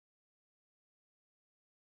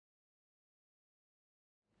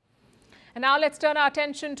And now let's turn our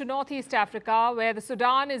attention to Northeast Africa, where the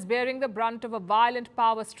Sudan is bearing the brunt of a violent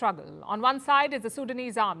power struggle. On one side is the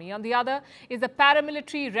Sudanese army, on the other is the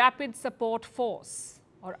paramilitary Rapid Support Force,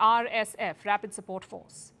 or RSF, Rapid Support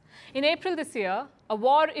Force. In April this year, a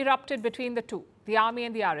war erupted between the two, the army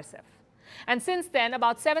and the RSF. And since then,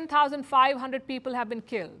 about 7,500 people have been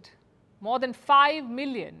killed. More than 5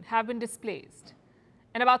 million have been displaced.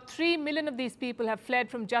 And about 3 million of these people have fled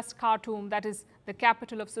from just Khartoum, that is the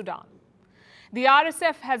capital of Sudan. The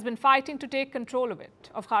RSF has been fighting to take control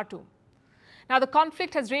of Khartoum. Now, the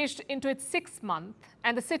conflict has raged into its 6th month,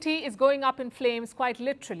 and the city is going up in flames quite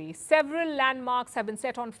literally. Several landmarks have been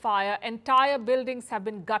set on fire, entire buildings have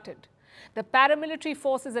been gutted. The paramilitary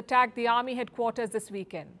forces attacked the army headquarters this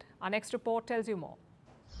weekend. Our next report tells you more.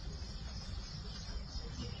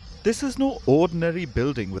 This is no ordinary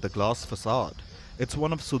building with a glass facade. It's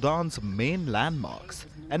one of Sudan's main landmarks,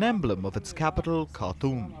 an emblem of its capital,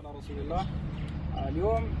 Khartoum.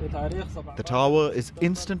 The tower is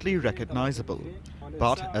instantly recognizable,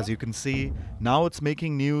 but as you can see, now it's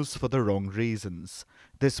making news for the wrong reasons.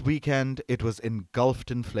 This weekend, it was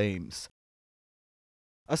engulfed in flames.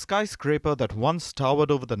 A skyscraper that once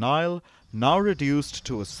towered over the Nile, now reduced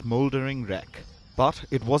to a smoldering wreck. But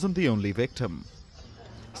it wasn't the only victim.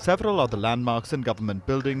 Several other landmarks and government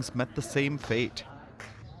buildings met the same fate.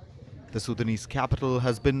 The Sudanese capital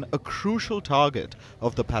has been a crucial target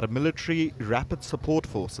of the paramilitary Rapid Support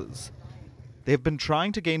Forces. They've been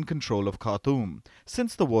trying to gain control of Khartoum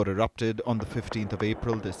since the war erupted on the 15th of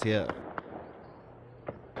April this year.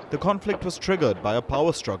 The conflict was triggered by a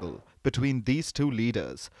power struggle between these two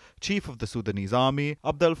leaders, Chief of the Sudanese Army,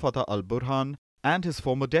 Abdel Fattah al-Burhan, and his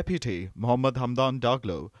former deputy, Mohammed Hamdan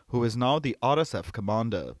Daglo, who is now the RSF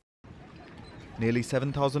commander. Nearly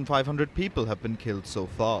 7,500 people have been killed so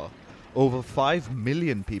far. Over 5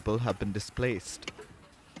 million people have been displaced.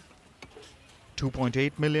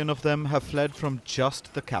 2.8 million of them have fled from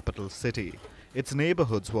just the capital city. Its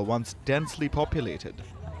neighborhoods were once densely populated.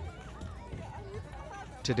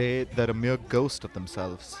 Today, they're a mere ghost of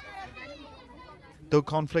themselves. Though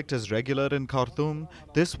conflict is regular in Khartoum,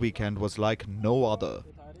 this weekend was like no other.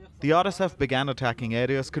 The RSF began attacking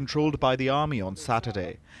areas controlled by the army on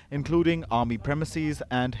Saturday, including army premises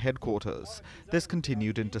and headquarters. This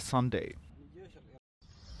continued into Sunday.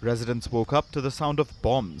 Residents woke up to the sound of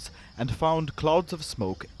bombs and found clouds of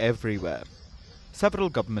smoke everywhere. Several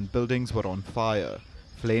government buildings were on fire.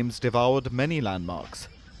 Flames devoured many landmarks.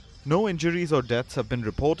 No injuries or deaths have been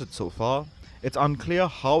reported so far. It's unclear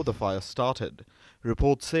how the fire started.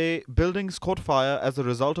 Reports say buildings caught fire as a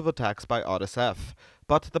result of attacks by RSF,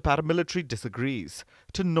 but the paramilitary disagrees.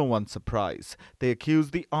 To no one's surprise, they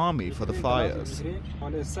accuse the army for the fires.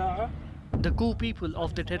 The coup people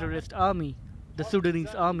of the terrorist army, the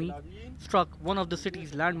Sudanese army, struck one of the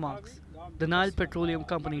city's landmarks, the Nile Petroleum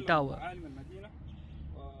Company Tower.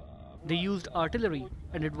 They used artillery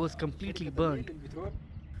and it was completely burned.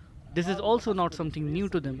 This is also not something new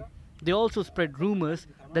to them. They also spread rumors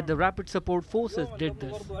that the Rapid Support Forces did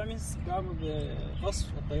this.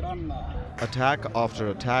 Attack after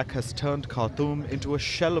attack has turned Khartoum into a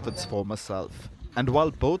shell of its former self. And while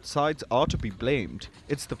both sides are to be blamed,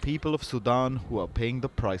 it's the people of Sudan who are paying the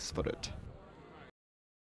price for it.